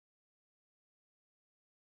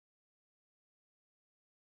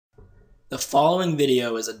The following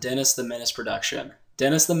video is a Dennis the Menace production.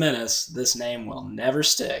 Dennis the Menace, this name will never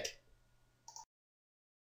stick.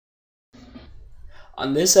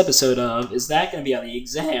 On this episode of Is That Going to Be on the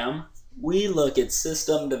Exam?, we look at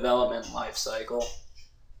system development lifecycle.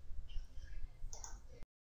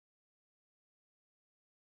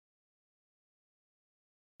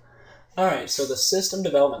 Alright, so the system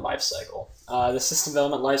development lifecycle. The system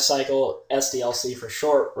development lifecycle, SDLC for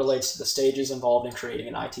short, relates to the stages involved in creating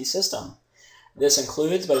an IT system. This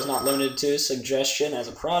includes, but is not limited to, suggestion as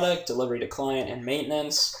a product, delivery to client, and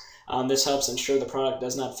maintenance. This helps ensure the product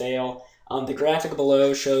does not fail. The graphic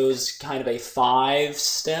below shows kind of a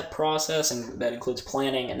 5-step process, and that includes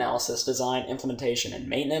planning, analysis, design, implementation, and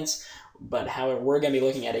maintenance. But however, we're going to be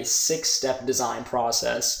looking at a 6-step design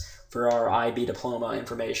process for our IB diploma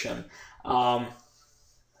information.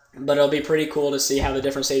 But it'll be pretty cool to see how the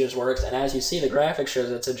different stages work. And as you see, the graphic shows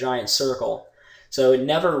it's a giant circle. So it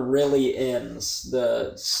never really ends.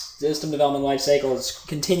 The system development life cycle is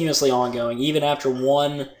continuously ongoing. Even after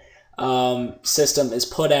one system is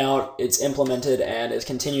put out, it's implemented, and is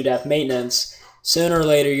continued to have maintenance, sooner or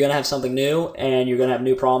later you're going to have something new, and you're going to have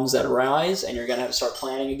new problems that arise, and you're going to have to start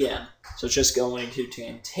planning again. So it's just going to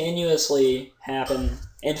continuously happen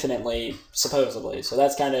infinitely, supposedly. So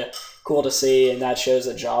that's kind of cool to see, and that shows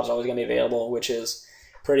that jobs are always going to be available, which is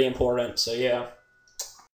pretty important. So yeah.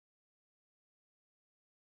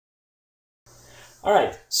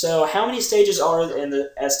 Alright, so how many stages are in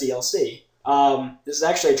the SDLC? This is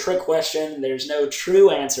actually a trick question. There's no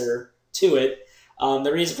true answer to it.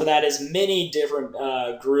 The reason for that is many different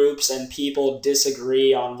groups and people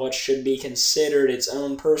disagree on what should be considered its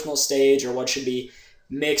own personal stage or what should be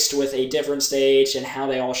mixed with a different stage and how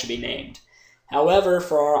they all should be named. However,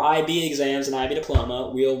 for our IB exams and IB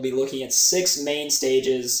diploma, we'll be looking at 6 main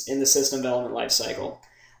stages in the system development lifecycle.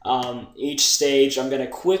 Each stage I'm going to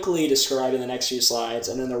quickly describe in the next few slides,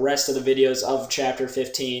 and then the rest of the videos of Chapter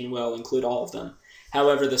 15 will include all of them.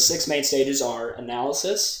 However, the 6 main stages are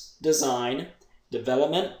analysis, design,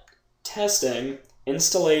 development, testing,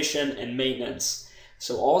 installation, and maintenance.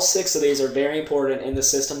 So all 6 of these are very important in the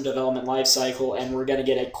system development lifecycle, and we're going to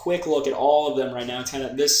get a quick look at all of them right now.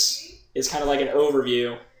 This is kind of like an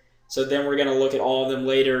overview. So then we're going to look at all of them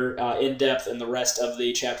later in depth in the rest of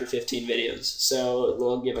the Chapter 15 videos. So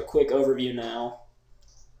we'll give a quick overview now.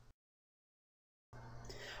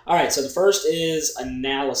 Alright, so the first is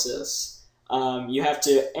analysis. You have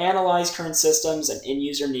to analyze current systems and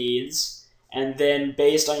end-user needs, and then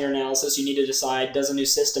based on your analysis, you need to decide, does a new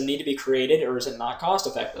system need to be created, or is it not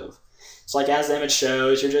cost-effective? So like as the image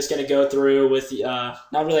shows, you're just going to go through with, not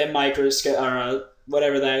really a microscope, or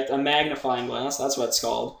a magnifying glass, that's what it's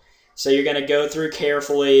called. So you're going to go through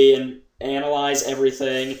carefully and analyze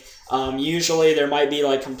everything. Usually there might be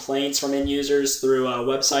like complaints from end users through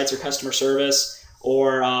websites or customer service,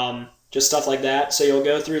 or just stuff like that. So you'll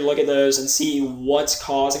go through, look at those, and see what's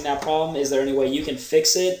causing that problem. Is there any way you can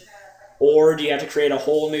fix it? Or do you have to create a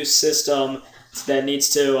whole new system that needs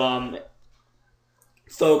to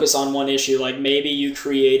focus on one issue? Like maybe you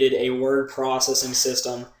created a word processing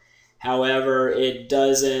system, however, it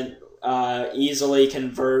doesn't easily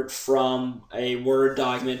convert from a Word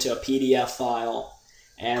document to a PDF file,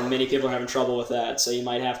 and many people are having trouble with that, so you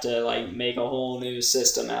might have to like make a whole new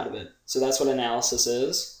system out of it. So that's what analysis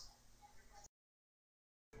is.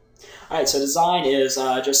 Alright, so design is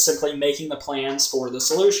just simply making the plans for the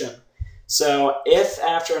solution. So if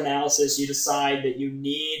after analysis you decide that you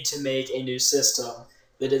need to make a new system,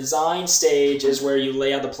 the design stage is where you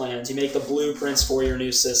lay out the plans, you make the blueprints for your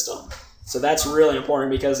new system. So that's really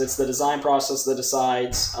important because it's the design process that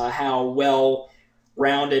decides how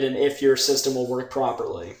well-rounded and if your system will work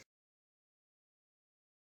properly.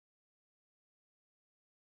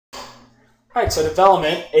 Alright, so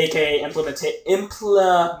development, aka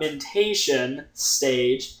implementation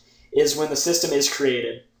stage, is when the system is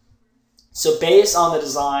created. So based on the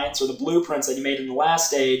designs or the blueprints that you made in the last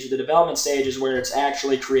stage, the development stage is where it's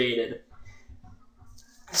actually created.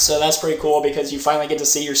 So that's pretty cool because you finally get to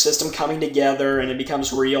see your system coming together and it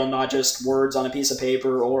becomes real, not just words on a piece of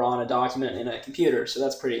paper or on a document in a computer. So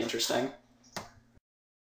that's pretty interesting.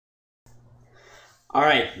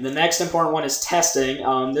 Alright, the next important one is testing.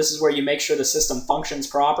 This is where you make sure the system functions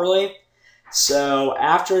properly. So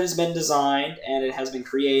after it has been designed and it has been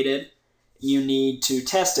created, you need to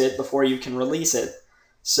test it before you can release it.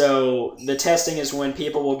 So the testing is when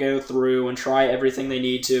people will go through and try everything they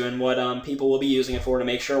need to and what people will be using it for to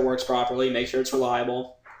make sure it works properly, make sure it's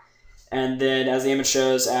reliable. And then as the image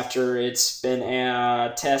shows, after it's been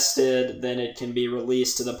tested, then it can be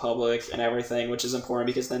released to the public and everything, which is important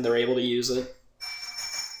because then they're able to use it.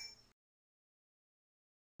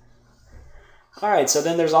 All right, so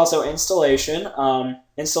then there's also installation.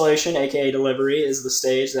 Installation, aka delivery, is the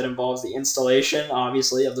stage that involves the installation,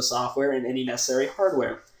 obviously, of the software and any necessary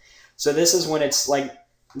hardware. So this is when it's like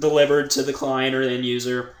delivered to the client or the end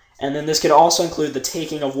user. And then this could also include the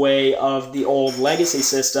taking away of the old legacy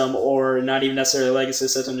system, or not even necessarily a legacy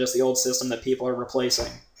system, just the old system that people are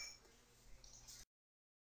replacing.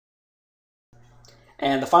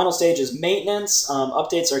 And the final stage is maintenance.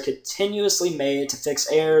 Updates are continuously made to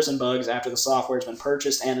fix errors and bugs after the software has been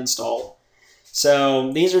purchased and installed.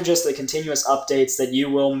 So these are just the continuous updates that you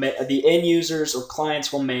will the end users or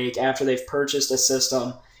clients will make after they've purchased a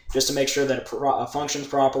system, just to make sure that it functions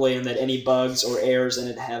properly and that any bugs or errors in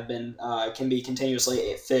it have been can be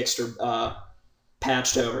continuously fixed or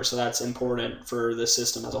patched over. So that's important for the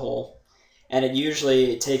system as a whole. And it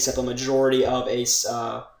usually takes up a majority of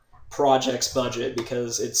a project's budget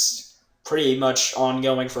because it's pretty much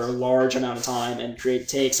ongoing for a large amount of time and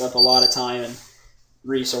takes up a lot of time and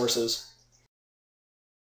resources.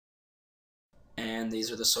 And these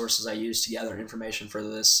are the sources I used to gather information for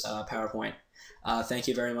this PowerPoint. Thank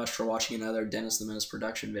you very much for watching another Dennis the Menace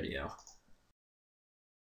production video.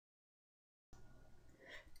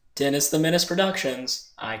 Dennis the Menace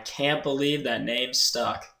Productions. I can't believe that name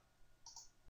stuck.